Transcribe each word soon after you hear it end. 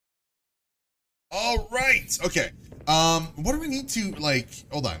All right. Okay. What do we need to like?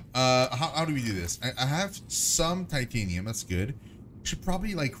 Hold on. How do we do this? I have some titanium. That's good. Should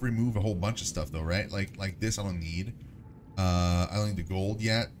probably like remove a whole bunch of stuff though, right? Like this. I don't need. I don't need the gold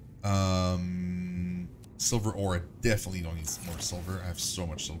yet. Silver ore. I definitely don't need more silver. I have so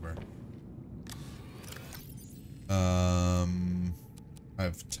much silver. I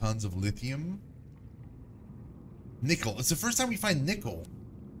have tons of lithium. Nickel. It's the first time we find nickel.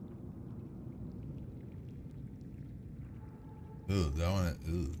 Ugh, that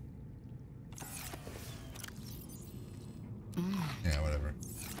one. Ugh. Yeah, whatever.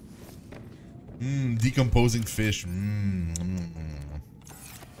 Decomposing fish.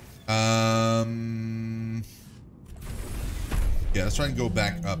 Yeah, let's try and go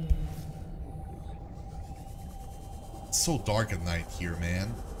back up. It's so dark at night here,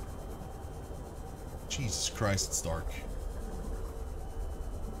 man. Jesus Christ, it's dark.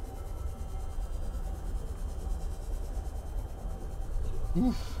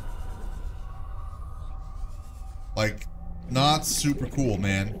 Oof. Like, not super cool,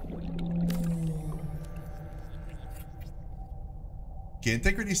 man. Okay,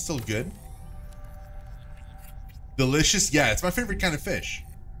 integrity is still good. Delicious? Yeah, it's my favorite kind of fish.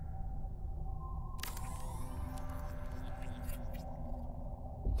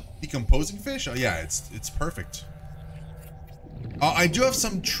 Decomposing fish? Oh yeah, it's perfect. I do have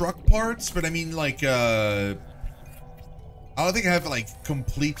some truck parts, but I mean like I don't think I have like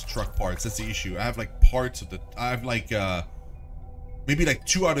complete truck parts. That's the issue. I have like parts of the. I have like maybe like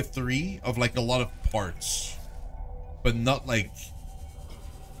 2 out of 3 of like a lot of parts, but not like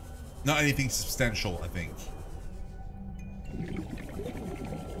not anything substantial. I think.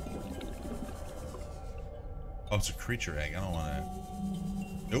 Oh, it's a creature egg. I don't want to.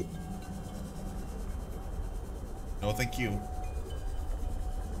 Nope. No, thank you.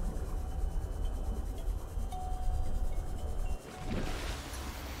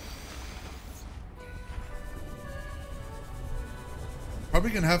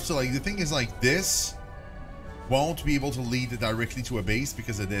 Probably gonna have to like, the thing is like this won't be able to lead directly to a base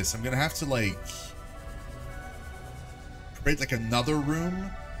because of this. I'm gonna have to like create like another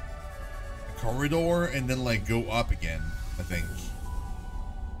room, a corridor, and then like go up again, I think.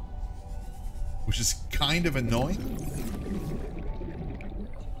 Which is kind of annoying.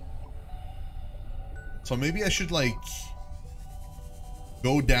 So maybe I should like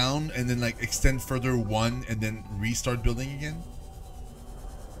go down and then like extend further one and then restart building again.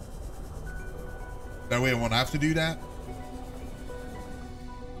 That way I won't have to do that.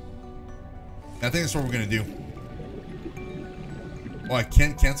 I think that's what we're gonna do. Oh, I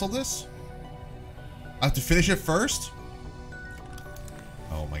can't cancel this? I have to finish it first?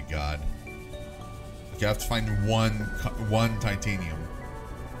 Oh my god. Okay, I have to find one titanium.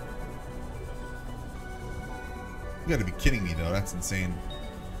 You gotta be kidding me though, that's insane.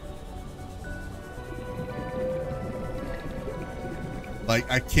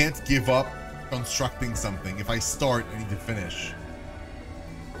 Like, I can't give up constructing something. If I start, I need to finish.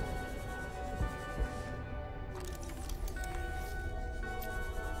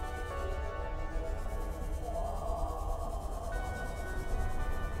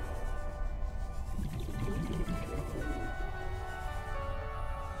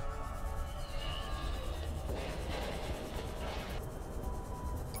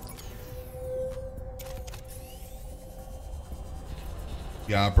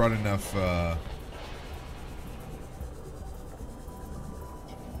 Yeah, I brought enough,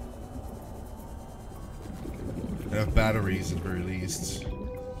 enough batteries at the very least.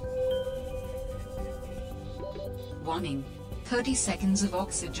 Warning. 30 seconds of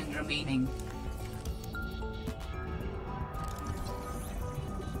oxygen remaining.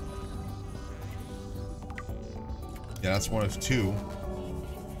 Yeah, that's one of 2.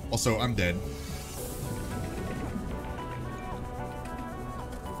 Also, I'm dead.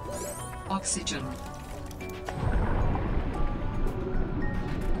 Oxygen.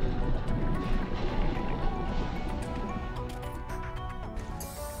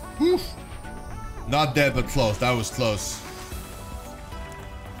 Whew. Not dead, but close. That was close.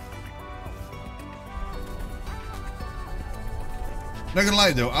 Not gonna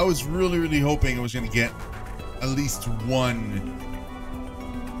lie though, I was really hoping I was gonna get at least one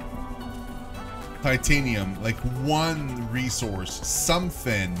titanium, like one resource,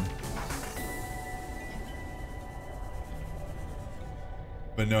 something.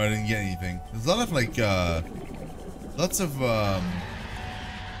 But no, I didn't get anything. There's a lot of like, lots of, what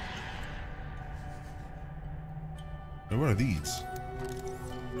are these?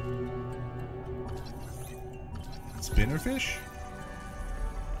 Spinnerfish?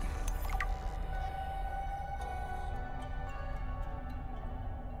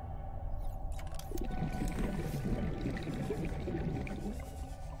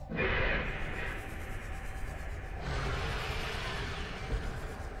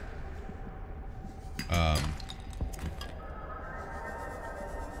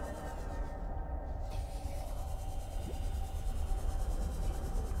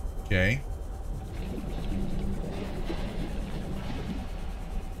 Okay.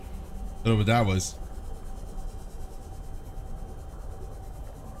 Don't know what that was.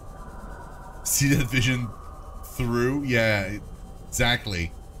 See that vision through? Yeah,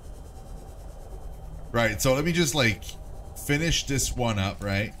 exactly. Right, so let me just like finish this one up,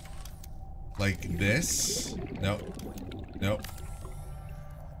 right? Like this. Nope. Nope.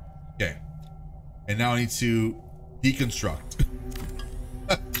 Okay. And now I need to deconstruct.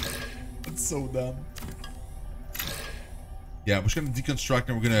 That's so dumb. Yeah, we're just gonna deconstruct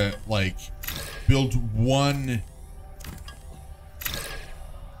and we're gonna like build one.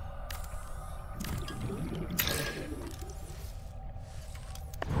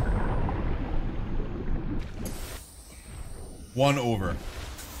 One over.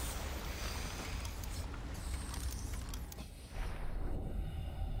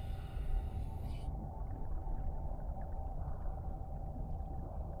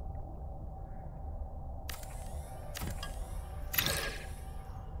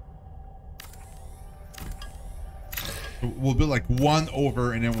 We'll build like one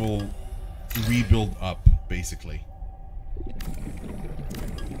over and then we'll rebuild up, basically.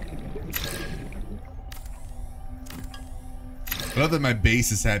 I love that my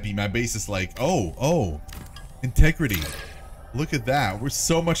base is happy. My base is like, oh, integrity. Look at that. We're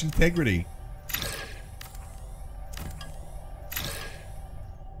so much integrity.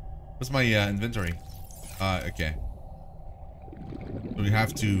 What's my inventory? Okay. So we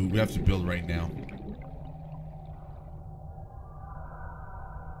have to build right now.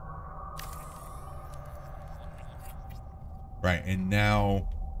 Right, and now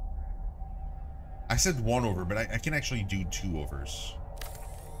I said one over, but I can actually do two overs.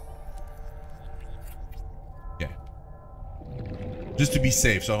 Okay. Just to be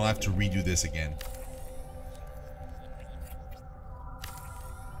safe, so I don't have to redo this again.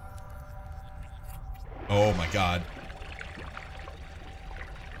 Oh my god.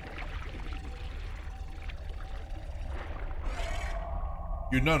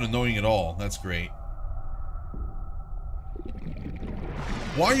 You're not annoying at all. That's great.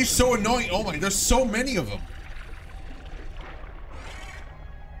 Why are you so annoying? Oh my, there's so many of them.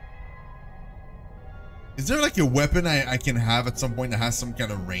 Is there like a weapon I can have at some point that has some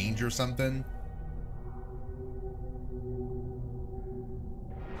kind of range or something?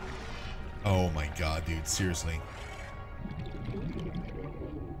 Oh my god, dude, seriously.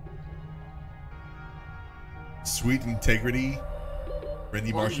 Sweet integrity.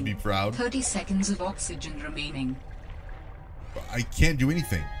 Randy Marsh should be proud. 30 seconds of oxygen remaining. I can't do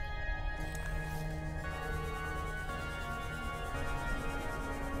anything.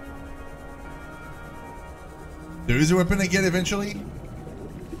 There is a weapon I get eventually.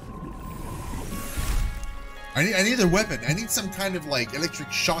 I need a weapon. I need some kind of like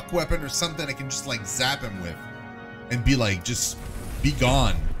electric shock weapon or something I can just like zap him with and be like, just be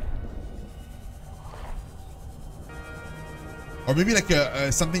gone. Or maybe like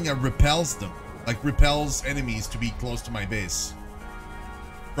something that repels them. Like repels enemies to be close to my base.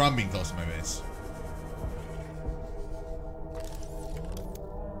 From being close to my base.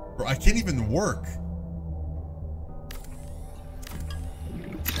 Bro, I can't even work.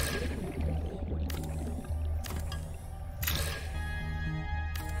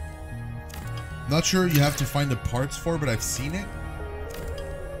 Not sure you have to find the parts for, but I've seen it.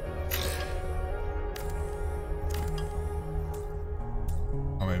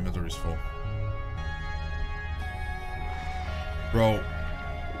 Oh, my inventory's full. Bro.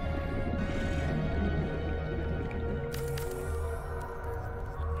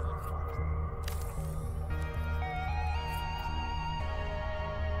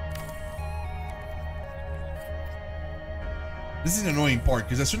 This is an annoying part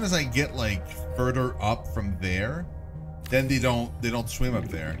because as soon as I get like further up from there, then they don't swim up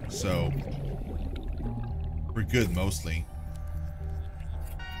there. So we're good mostly.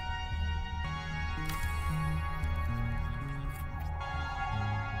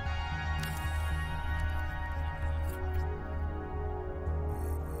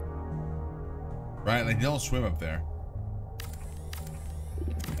 Right, like they don't swim up there.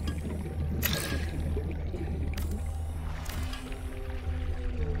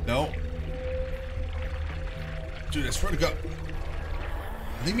 No. Dude, I swear to God.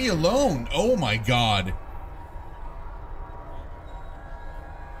 Leave me alone. Oh my God.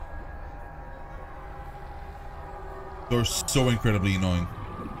 They're so incredibly annoying.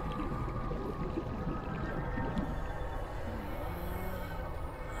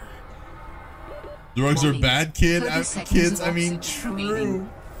 Drugs are bad, kid. Kids, I mean, true.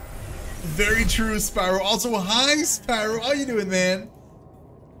 Very true, Sparrow. Also, hi, Sparrow. How you doing, man?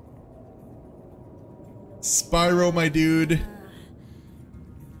 Spyro, my dude.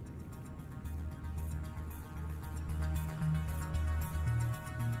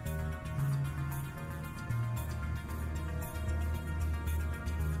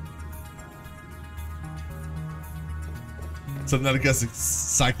 Subnautica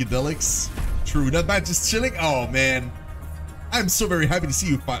psychedelics. True, not bad. Just chilling. Oh man, I'm so very happy to see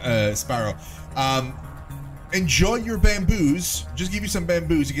you, Sparrow. Enjoy your bamboos. Just give you some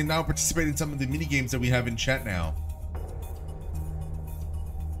bamboos. You can now participate in some of the mini games that we have in chat now.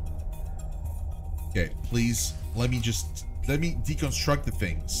 Okay, please let me deconstruct the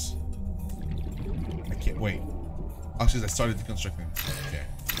things. I can't wait. Actually, I started deconstructing. Okay.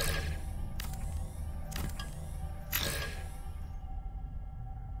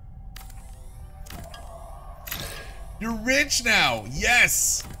 You're rich now.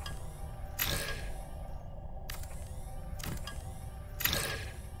 Yes.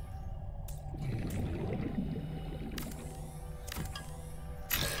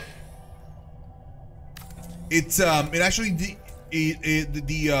 It's it actually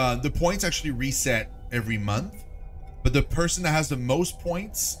the points actually reset every month, but the person that has the most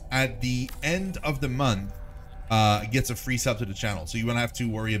points at the end of the month gets a free sub to the channel, so you won't have to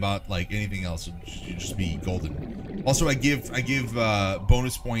worry about like anything else. You just be golden. Also, I give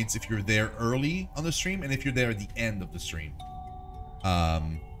bonus points if you're there early on the stream and if you're there at the end of the stream.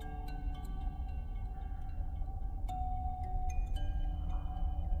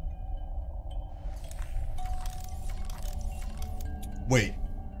 Wait.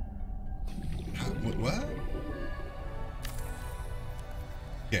 What?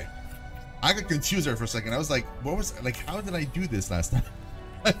 Okay. I got confused there for a second. I was like, what was, like, how did I do this last time?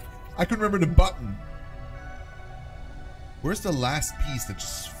 I couldn't remember the button. Where's the last piece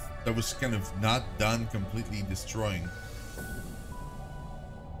that was kind of not done completely destroying?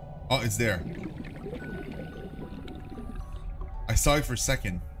 Oh, it's there. I saw it for a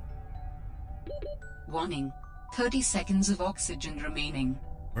second. Warning. 30 seconds of oxygen remaining.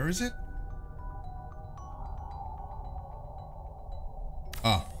 Where is it?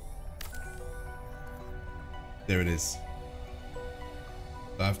 Ah. There it is.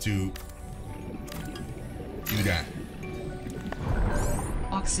 I have to do that.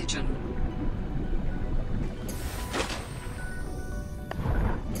 Oxygen.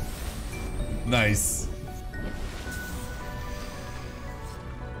 Nice.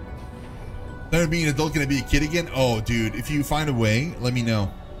 Never being an adult, gonna be a kid again? Oh, dude, if you find a way, let me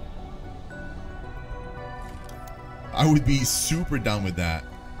know. I would be super down with that.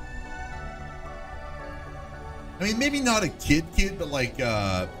 I mean, maybe not a kid, but like,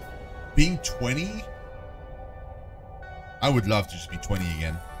 being 20. I would love to just be 20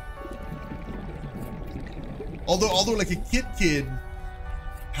 again. Although like a kid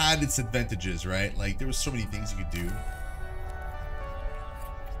had its advantages, right? Like there was so many things you could do.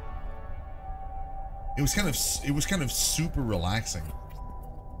 It was kind of super relaxing.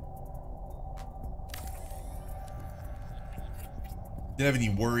 Didn't have any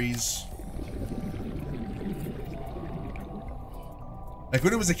worries. Like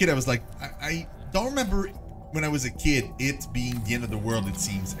when I was a kid, I was like, I don't remember when I was a kid it being the end of the world, it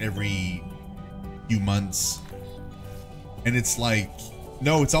seems, every few months. And it's like,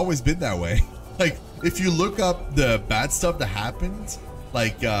 no, it's always been that way. Like if you look up the bad stuff that happened,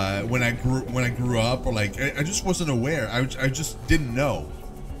 like when I grew up, or like I just wasn't aware. I just didn't know.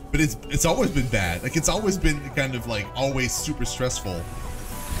 But it's always been bad. Like it's always been kind of like always super stressful.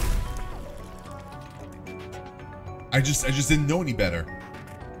 I just didn't know any better.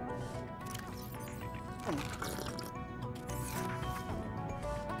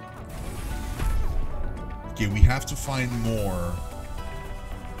 Okay, we have to find more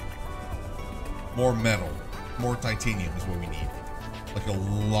metal. More titanium is what we need. Like a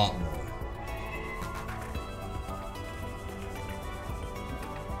lot more.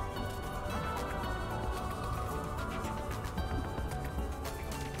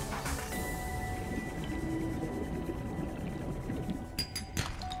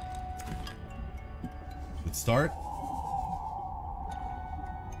 Good start.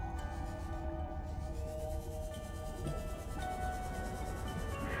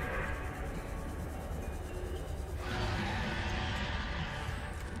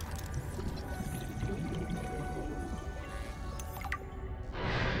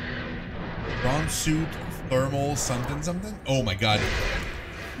 Suit Thermal something something. Oh my god.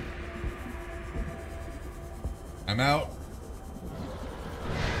 I'm out.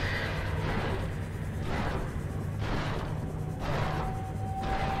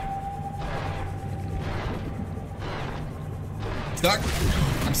 Stuck.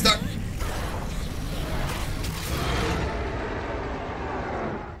 I'm stuck.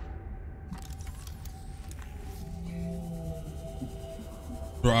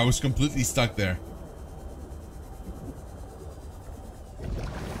 Bro, I was completely stuck there.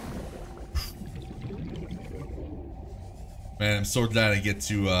 Man, I'm so glad I get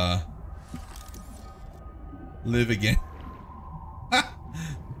to live again.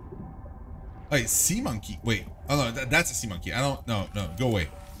 Wait, sea monkey. Wait. Oh no, that's a sea monkey. I don't. No, go away.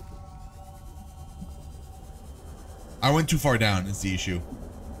 I went too far down. Is the issue.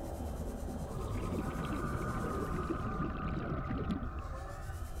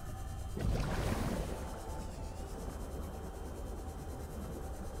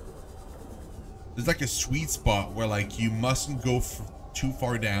 There's like a sweet spot where like you mustn't go too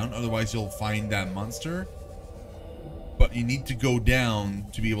far down, otherwise you'll find that monster. But you need to go down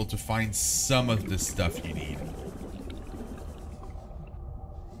to be able to find some of the stuff you need.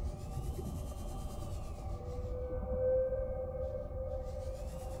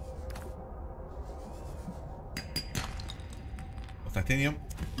 Titanium.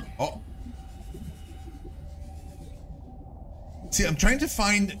 Oh. See, I'm trying to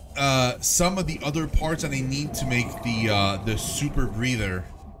find some of the other parts that I need to make the super breather.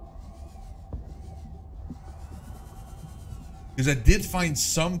 Because I did find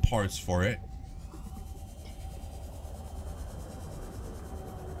some parts for it.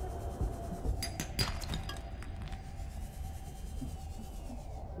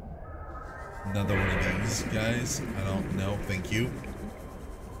 Another one of these guys. I don't know. Thank you.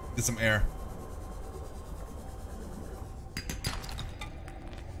 Get some air.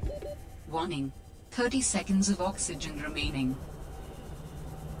 Warning. 30 seconds of oxygen remaining.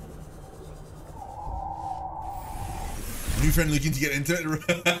 New friend looking to get into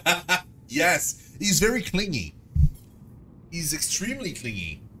it? Yes. He's very clingy. He's extremely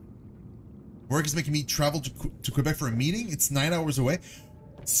clingy. Work is making me travel to Quebec for a meeting. It's 9 hours away.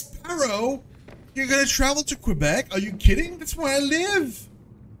 Sparrow? You're gonna travel to Quebec? Are you kidding? That's where I live.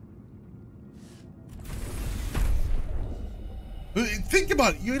 Think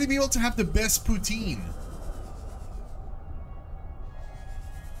about it. You're gonna be able to have the best poutine.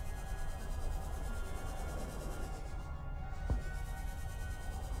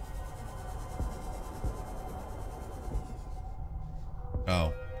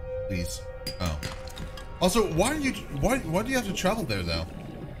 Oh, please. Oh. Also, why do you have to travel there though?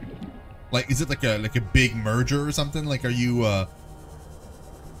 Like, is it like a big merger or something? Like, are you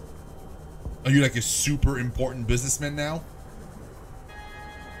like a super important businessman now?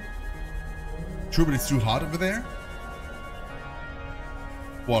 True, but it's too hot over there?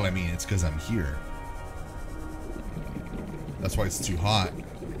 Well, I mean, it's because I'm here. That's why it's too hot.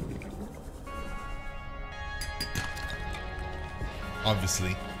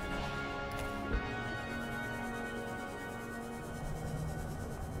 Obviously.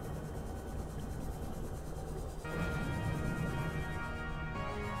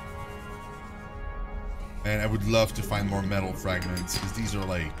 And I would love to find more metal fragments, because these are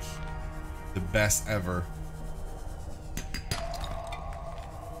like the best ever.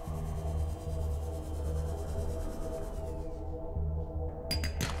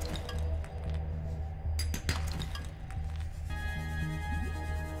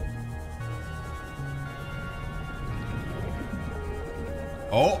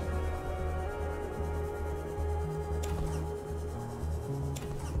 Oh.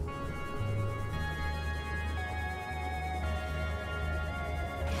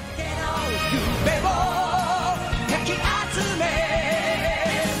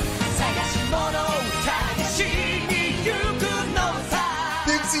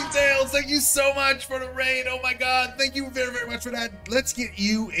 Thank you so much for the raid. Oh my god, thank you very, very much for that. Let's get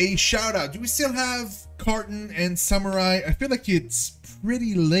you a shout out. Do we still have Carton and Samurai? I feel like it's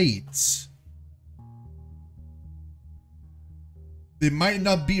pretty late. They might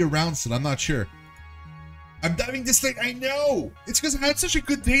not be around still, I'm not sure. I'm diving this late, I know. It's because I had such a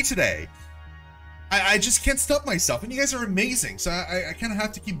good day today. I just can't stop myself, and you guys are amazing, so I kind of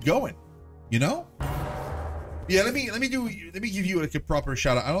have to keep going, you know? Yeah, let me give you like a proper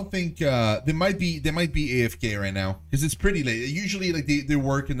shout out. I don't think they might be AFK right now because it's pretty late. Usually like they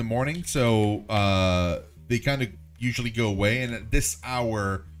work in the morning, so they kind of usually go away, and at this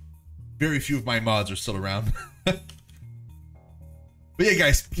hour very few of my mods are still around. But But yeah,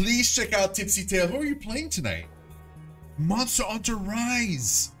 guys, please check out Tipsy Tail. Who are you playing tonight? Monster Hunter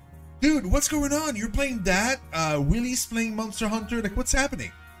Rise. Dude, what's going on? You're playing that? Willie's playing Monster Hunter? Like, what's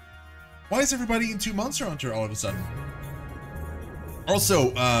happening? Why is everybody into Monster Hunter all of a sudden?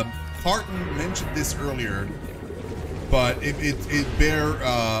 Also, Carton mentioned this earlier, but it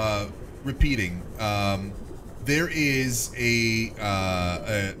bear repeating. There is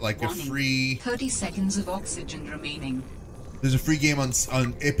like a free 30 seconds of oxygen remaining. There's a free game on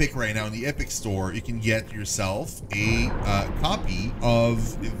Epic right now in the Epic Store. You can get yourself a copy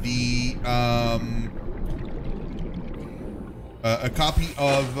of the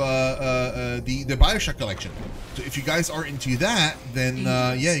the BioShock collection. So if you guys are into that, then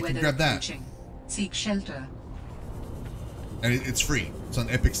yeah, you can grab that. Seek shelter. And it's free. It's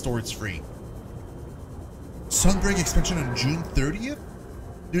on Epic Store. It's free. Sunbreak expansion on June 30th?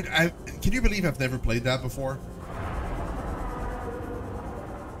 Dude, can you believe I've never played that before?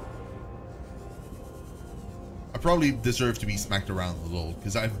 I probably deserve to be smacked around a little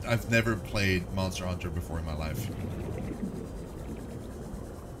because I've never played Monster Hunter before in my life.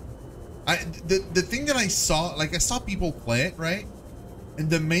 The thing that I saw, like I saw people play it, right? And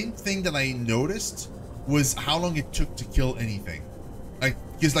the main thing that I noticed was how long it took to kill anything.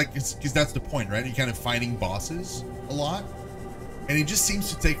 Because that's the point, right? You're kind of fighting bosses a lot, and it just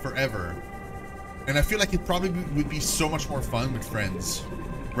seems to take forever. And I feel like it probably would be so much more fun with friends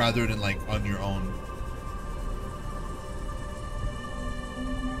rather than like on your own.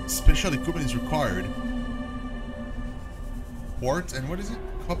 Special equipment is required. Quartz and what is it?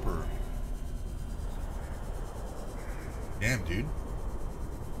 Copper. Damn, dude.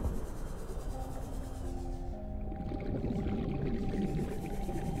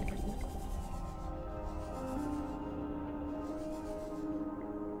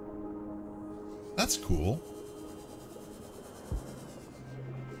 That's cool.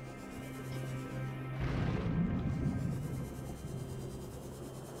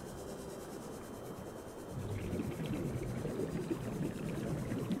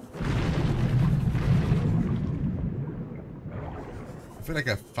 I feel like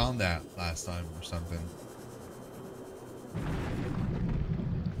I found that last time or something.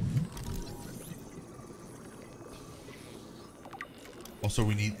 Also,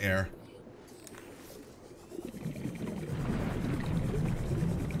 we need air.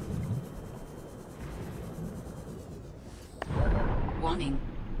 Warning.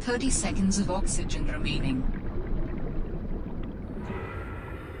 30 seconds of oxygen remaining.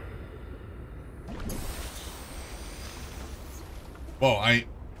 Whoa, I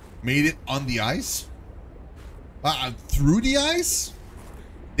made it on the ice? Through the ice?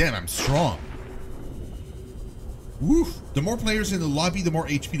 Damn, I'm strong. Woof. The more players in the lobby, the more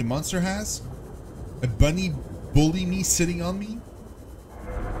HP the monster has. A bunny bully me sitting on me?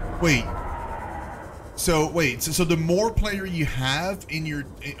 Wait. So the more player you have in your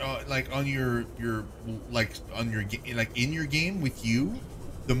like on your like on your like in your game with you,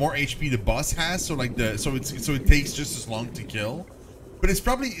 the more HP the boss has. So like so it takes just as long to kill. But it's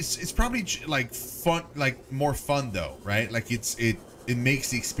probably like fun, like more fun though, right? Like it makes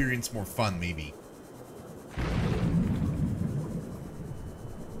the experience more fun maybe.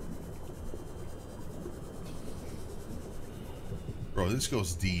 Bro, this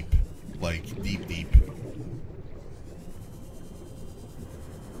goes deep. Like deep.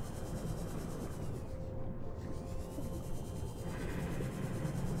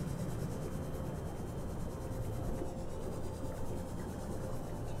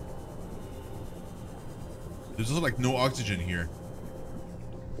 There's also like no oxygen here.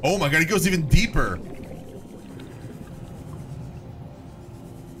 Oh my god, it goes even deeper.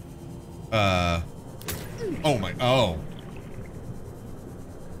 Oh.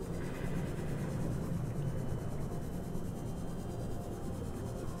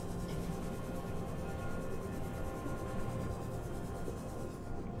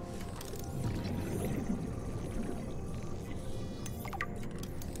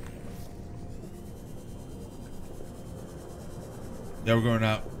 Yeah, we're going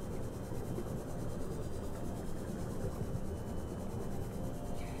out.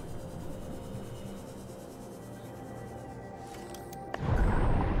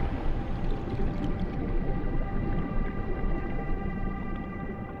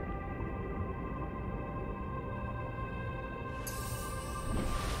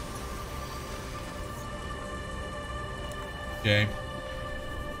 Okay.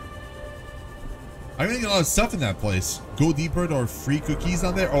 I'm getting a lot of stuff in that place. Go deeper. There are free cookies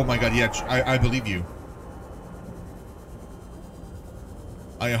on there. Oh my god, yeah, I believe you.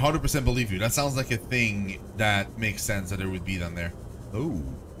 I 100% believe you. That sounds like a thing that makes sense that there would be down there. Oh.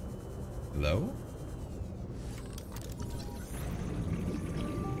 Hello?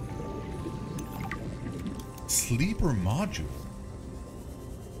 Sleeper module.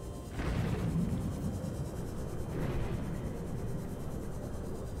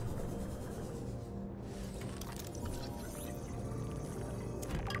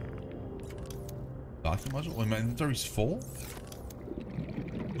 Docking module? When my inventory's full?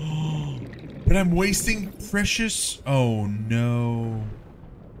 But I'm wasting precious. Oh no.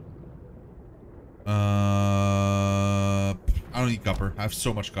 I don't need copper. I have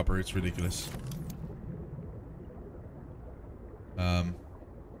so much copper, it's ridiculous.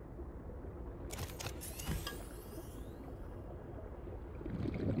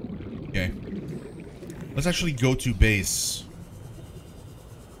 Okay. Let's actually go to base.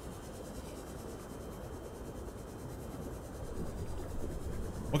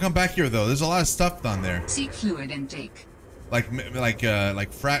 We'll come back here though. There's a lot of stuff down there. Seek fluid intake. Like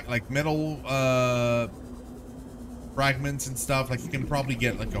metal fragments and stuff. Like you can probably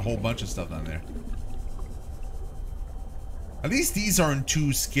get like a whole bunch of stuff down there. At least these aren't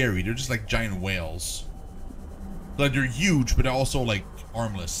too scary. They're just like giant whales. Like they're huge, but they're also like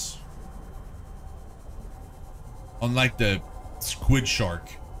armless. Unlike the squid shark.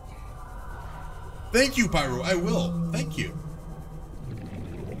 Thank you, Pyro. I will. Thank you.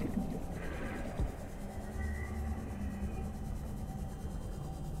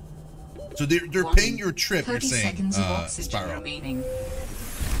 So they're paying your trip, you're saying, 30 seconds of oxygen Spyro. remaining.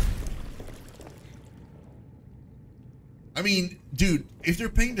 I mean, dude, if they're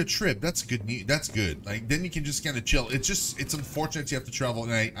paying the trip, that's good news. That's good. Like, then you can just kind of chill. It's unfortunate you have to travel,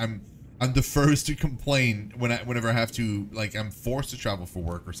 and I'm the first to complain whenever I have to, like, I'm forced to travel for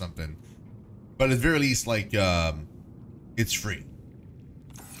work or something. But at the very least, like, it's free.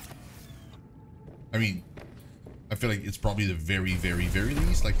 I mean, I feel like it's probably the very, very, very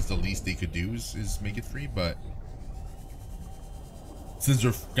least. Like, it's the least they could do is make it free, but since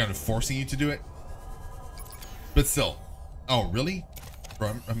they're kind of forcing you to do it. But still. Oh, really?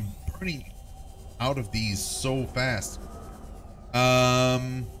 Bro, I'm burning out of these so fast. I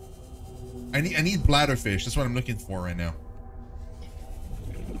need bladderfish. That's what I'm looking for right now.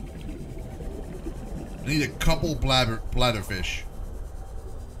 I need a couple bladderfish.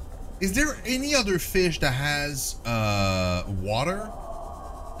 Is there any other fish that has water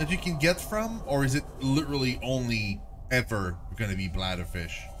that you can get from, or is it literally only ever gonna be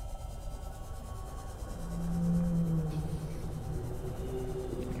bladderfish?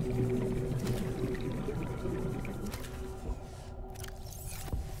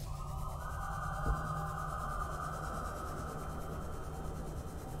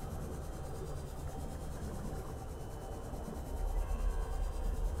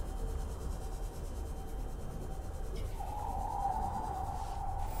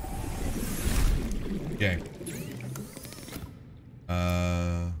 Okay.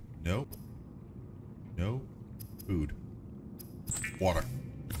 Nope. No. Food. Water.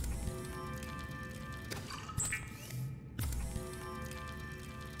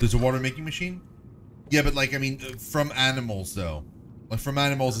 There's a water making machine? Yeah, but like, I mean, from animals though. Like from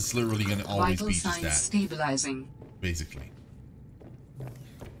animals, it's literally gonna always Vital be just signs that. stabilizing. Basically.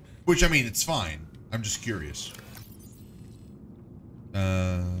 Which, I mean, it's fine. I'm just curious.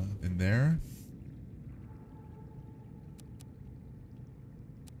 In there?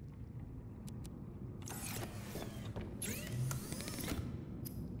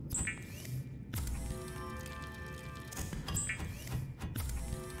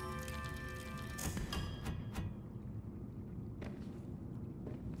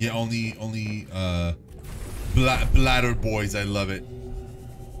 Yeah, only bladder boys. I love it.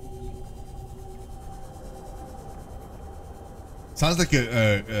 Sounds like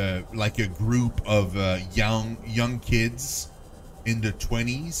a group of young kids in the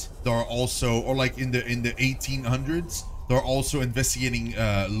 20s. They are also, or like in the 1800s. They're also investigating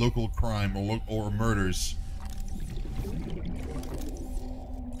local crime or murders.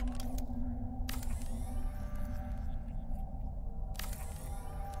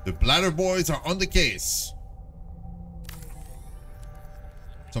 The bladder boys are on the case.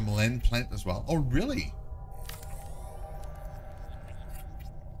 Some land plant as well. Oh, really?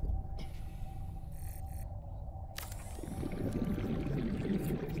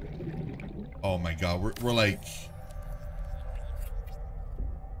 Oh my God, we're like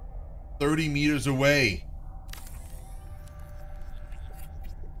 30 meters away.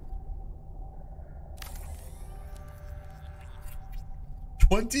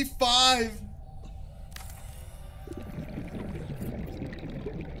 $25.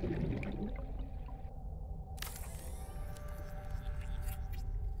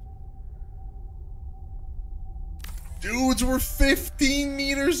 Dudes, we're 15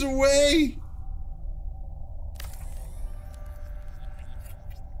 meters away.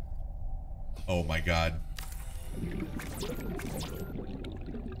 Oh my god.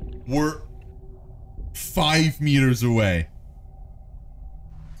 We're 5 meters away.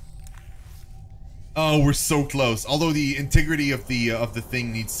 Oh, we're so close. Although the integrity of the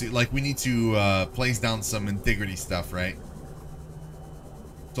thing needs to, like, we need to place down some integrity stuff, right?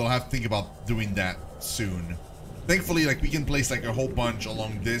 So I'll have to think about doing that soon. Thankfully, like, we can place like a whole bunch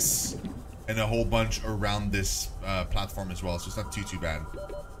along this and a whole bunch around this platform as well, so it's not too bad.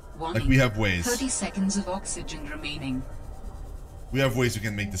 Warning. Like, we have ways. 30 seconds of oxygen remaining. We have ways we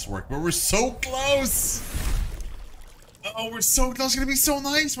can make this work, but we're so close. Oh, we're so close. It's gonna be so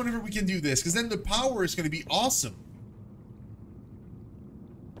nice whenever we can do this, because then the power is gonna be awesome.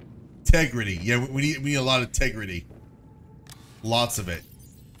 Integrity. Yeah, we need a lot of integrity. Lots of it.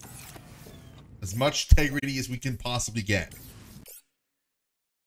 As much integrity as we can possibly get.